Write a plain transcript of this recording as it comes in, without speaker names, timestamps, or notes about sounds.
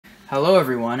Hello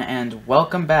everyone, and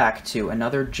welcome back to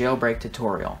another Jailbreak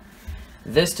tutorial.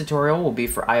 This tutorial will be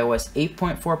for iOS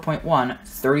 8.4.1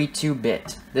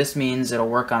 32-bit. This means it'll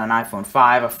work on an iPhone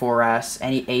 5, a 4S,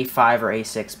 any A5 or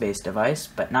A6 based device,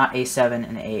 but not A7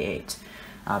 and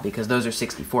A8, because those are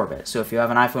 64-bit. So if you have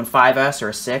an iPhone 5S or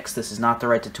a 6, this is not the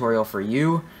right tutorial for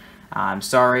you. I'm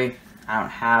sorry, I don't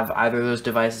have either of those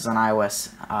devices on iOS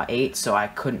 8, so I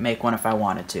couldn't make one if I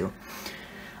wanted to.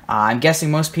 I'm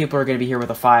guessing most people are going to be here with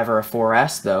a 5 or a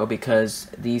 4S, though, because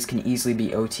these can easily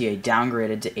be OTA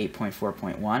downgraded to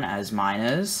 8.4.1, as mine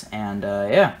is, and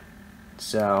yeah.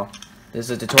 So, this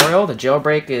is a tutorial. The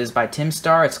jailbreak is by Tim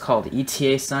Starr. It's called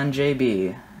ETA Son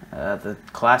JB, the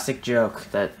classic joke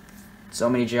that so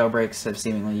many jailbreaks have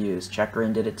seemingly used.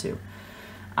 Checkering did it too.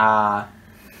 The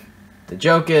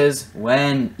joke is,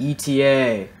 when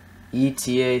ETA,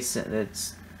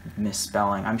 it's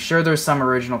misspelling. I'm sure there's some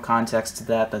original context to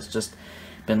that that's just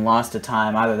been lost to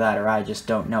time. Either that or I just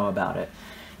don't know about it.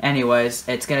 Anyways,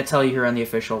 it's going to tell you here on the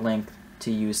official link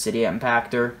to use Cydia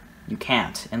Impactor. You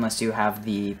can't unless you have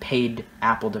the paid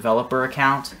Apple developer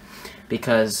account,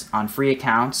 because on free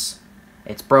accounts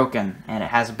it's broken and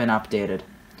it hasn't been updated,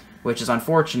 which is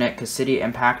unfortunate because Cydia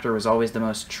Impactor was always the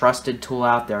most trusted tool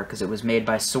out there because it was made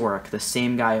by Sorek, the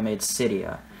same guy who made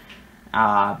Cydia.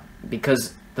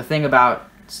 Because the thing about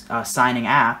signing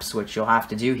apps, which you'll have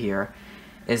to do here,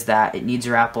 is that it needs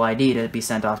your Apple ID to be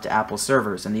sent off to Apple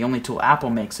servers, and the only tool Apple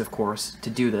makes, of course, to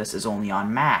do this is only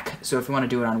on Mac. So if you want to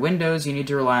do it on Windows, you need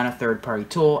to rely on a third-party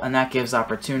tool, and that gives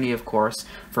opportunity, of course,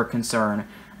 for concern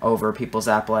over people's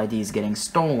Apple IDs getting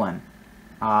stolen.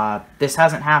 This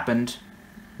hasn't happened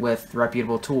with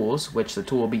reputable tools, which the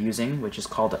tool will be using, which is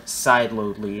called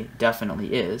Sideloadly,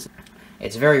 definitely is.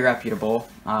 It's very reputable,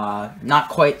 not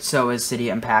quite so as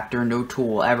Cydia Impactor. No tool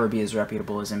will ever be as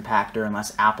reputable as Impactor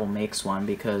unless Apple makes one,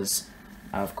 because,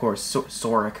 of course,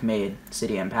 Sorek made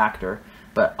Cydia Impactor.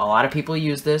 But a lot of people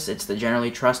use this. It's the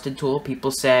generally trusted tool. People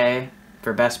say,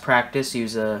 for best practice,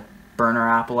 use a burner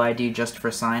Apple ID just for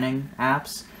signing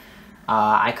apps.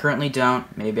 I currently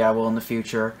don't. Maybe I will in the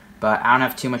future. But I don't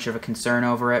have too much of a concern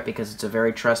over it because it's a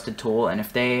very trusted tool. And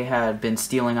if they had been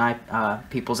stealing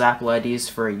people's Apple IDs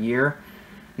for a year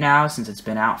now, since it's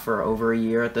been out for over a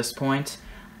year at this point,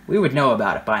 we would know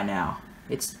about it by now.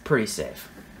 It's pretty safe.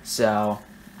 So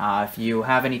if you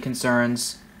have any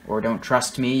concerns or don't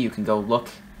trust me, you can go look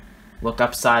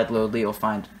up Sideloadly. You'll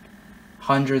find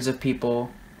hundreds of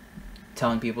people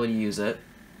telling people to use it.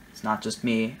 It's not just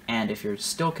me. And if you're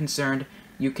still concerned,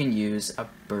 you can use a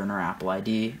burner Apple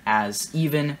ID, as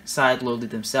even Sideloadly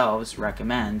themselves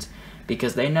recommend,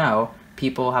 because they know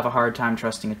people have a hard time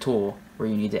trusting a tool where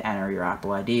you need to enter your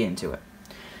Apple ID into it.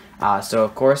 So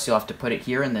of course you'll have to put it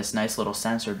here in this nice little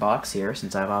censored box here,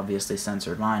 since I've obviously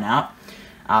censored mine out.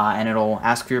 And it'll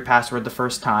ask for your password the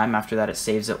first time. After that it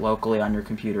saves it locally on your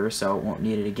computer, so it won't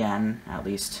need it again. At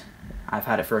least I've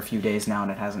had it for a few days now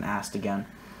and it hasn't asked again.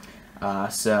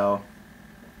 So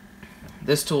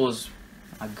this tool is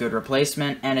a good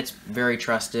replacement, and it's very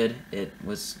trusted.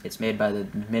 It's made by the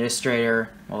administrator.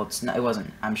 Well, it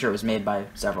wasn't. I'm sure it was made by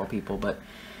several people, but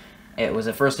it was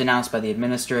at first announced by the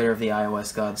administrator of the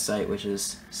iOS God site, which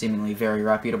is seemingly very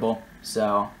reputable.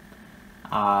 So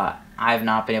I have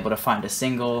not been able to find a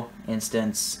single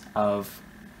instance of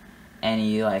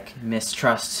any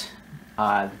mistrust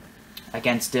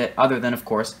against it, other than, of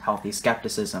course, healthy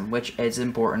skepticism, which is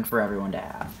important for everyone to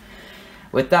have.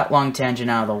 With that long tangent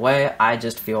out of the way, I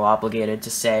just feel obligated to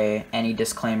say any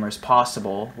disclaimers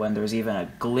possible when there's even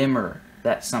a glimmer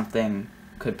that something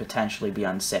could potentially be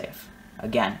unsafe.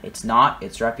 Again, it's not,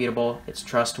 it's reputable, it's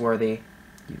trustworthy,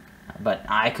 but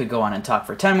I could go on and talk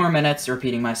for 10 more minutes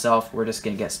repeating myself. We're just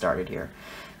going to get started here.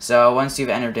 So once you've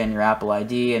entered in your Apple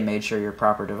ID and made sure your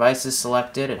proper device is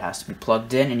selected, it has to be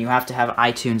plugged in, and you have to have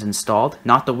iTunes installed,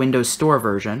 not the Windows Store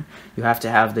version. You have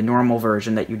to have the normal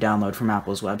version that you download from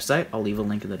Apple's website. I'll leave a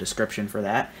link in the description for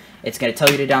that. It's going to tell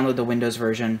you to download the Windows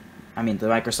version, the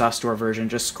Microsoft Store version.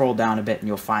 Just scroll down a bit and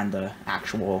you'll find the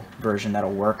actual version that'll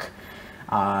work.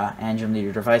 And you'll need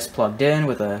your device plugged in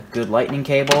with a good lightning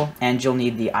cable, and you'll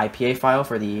need the IPA file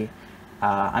for the,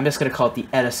 I'm just going to call it the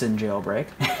Edison jailbreak.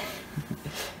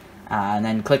 And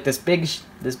then click this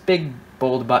big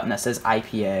bold button that says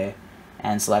IPA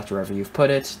and select wherever you've put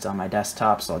it. It's on my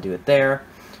desktop, so I'll do it there.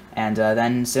 And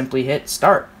then simply hit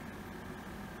start.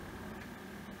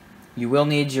 You will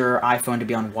need your iPhone to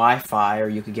be on Wi-Fi, or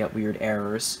you could get weird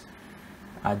errors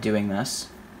doing this.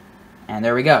 And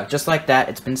there we go. Just like that,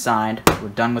 it's been signed. We're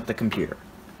done with the computer.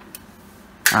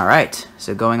 Alright,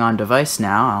 so going on device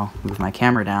now, I'll move my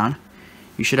camera down.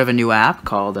 You should have a new app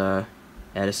called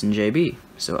Edison JB.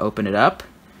 So open it up.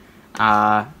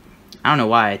 I don't know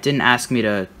why. It didn't ask me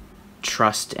to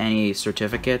trust any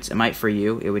certificates. It might for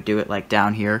you. It would do it like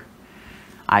down here.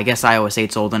 I guess iOS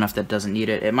 8's old enough that it doesn't need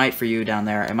it. It might for you down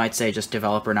there. It might say just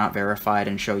developer not verified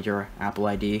and show your Apple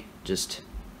ID. Just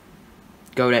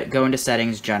go into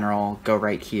settings, general, go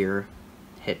right here,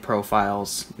 hit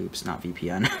profiles, oops, not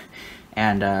VPN,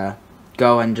 and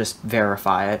go and just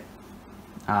verify it.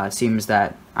 It seems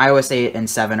that iOS 8 and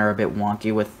 7 are a bit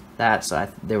wonky with that, so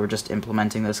they were just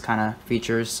implementing this kind of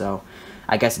features, so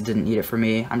I guess it didn't need it for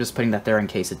me. I'm just putting that there in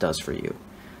case it does for you.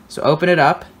 So open it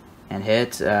up and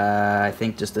hit, I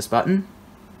think just this button.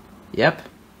 Yep.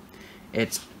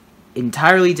 It's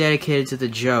entirely dedicated to the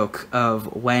joke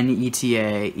of when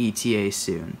ETA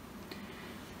soon.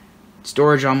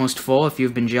 Storage almost full. If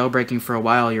you've been jailbreaking for a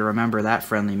while, you remember that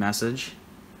friendly message.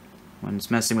 When it's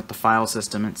messing with the file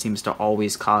system, it seems to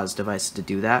always cause devices to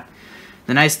do that.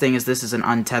 The nice thing is this is an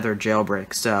untethered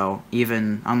jailbreak, so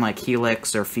even unlike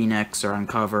Helix or Phoenix or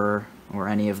Uncover or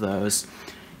any of those,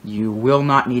 you will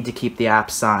not need to keep the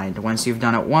app signed. Once you've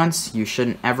done it once, you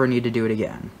shouldn't ever need to do it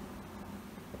again.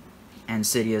 And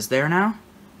Cydia is there now.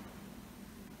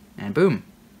 And boom.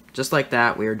 Just like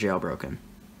that, we are jailbroken.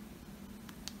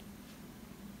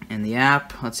 In the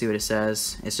app, let's see what it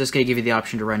says. It's just going to give you the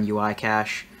option to run UI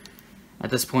cache. At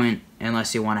this point,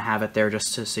 unless you want to have it there just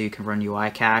so you can run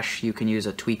UI cache, you can use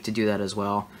a tweak to do that as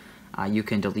well. You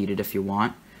can delete it if you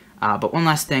want. But one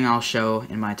last thing I'll show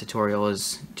in my tutorial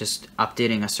is just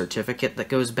updating a certificate that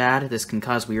goes bad. This can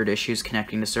cause weird issues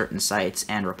connecting to certain sites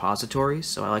and repositories,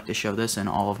 so I like to show this in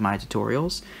all of my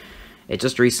tutorials. It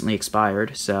just recently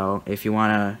expired, so if you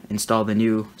want to install the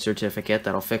new certificate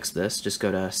that'll fix this, just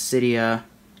go to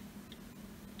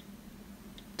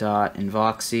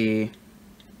cydia.invoxy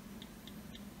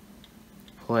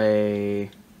play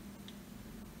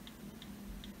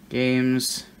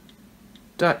games.uk.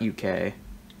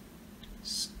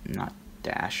 Not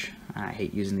dash. I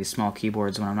hate using these small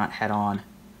keyboards when I'm not head-on.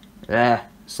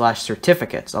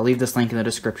 /certificates. I'll leave this link in the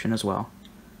description as well.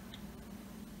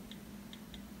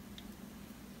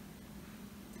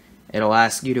 It'll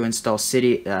ask you to install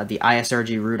the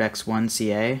ISRG root x1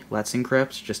 CA. Let's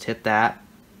encrypt. Just hit that,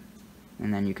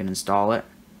 and then you can install it.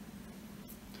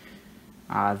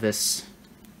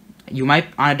 You might,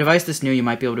 on a device this new, you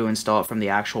might be able to install it from the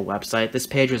actual website. This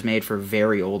page was made for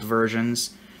very old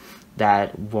versions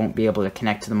that won't be able to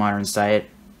connect to the modern site,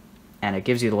 and it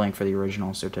gives you the link for the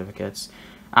original certificates.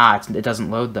 It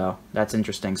doesn't load though. That's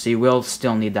interesting. So you will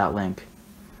still need that link.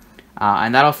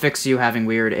 And that'll fix you having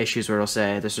weird issues where it'll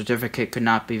say the certificate could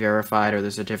not be verified or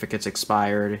the certificate's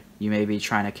expired. You may be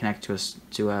trying to connect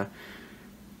to a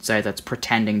site that's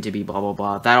pretending to be blah blah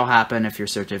blah. That'll happen if your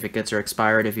certificates are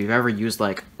expired. If you've ever used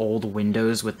like old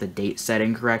Windows with the date set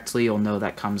incorrectly, you'll know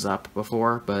that comes up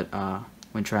before, but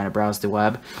when trying to browse the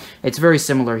web. It's very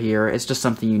similar here. It's just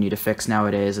something you need to fix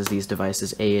nowadays as these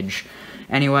devices age.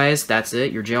 Anyways, that's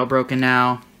it. You're jailbroken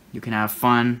now. You can have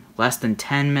fun. Less than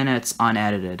 10 minutes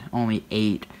unedited. Only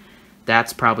 8.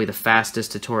 That's probably the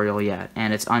fastest tutorial yet.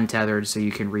 And it's untethered, so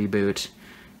you can reboot,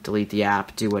 delete the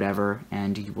app, do whatever,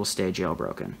 and you will stay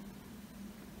jailbroken.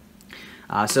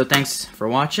 So thanks for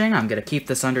watching. I'm going to keep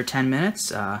this under 10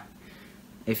 minutes.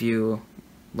 If you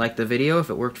like the video, if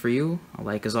it worked for you, a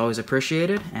like is always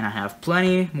appreciated. And I have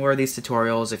plenty more of these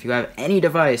tutorials. If you have any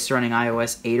device running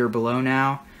iOS 8 or below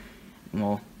now,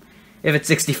 well, if it's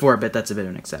 64-bit, that's a bit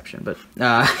of an exception. But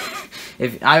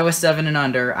if iOS 7 and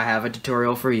under, I have a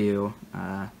tutorial for you.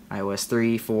 iOS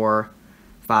 3, 4,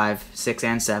 5, 6,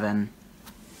 and 7,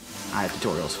 I have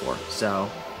tutorials for. So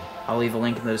I'll leave a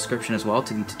link in the description as well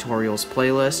to the tutorials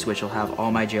playlist, which will have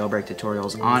all my jailbreak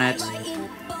tutorials on it.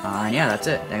 And yeah, that's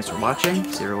it. Thanks for watching.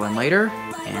 See everyone later,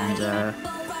 and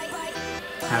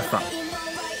have fun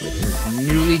with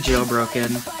your newly jailbroken,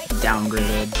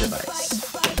 downgraded device.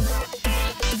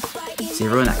 See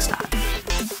everyone next time.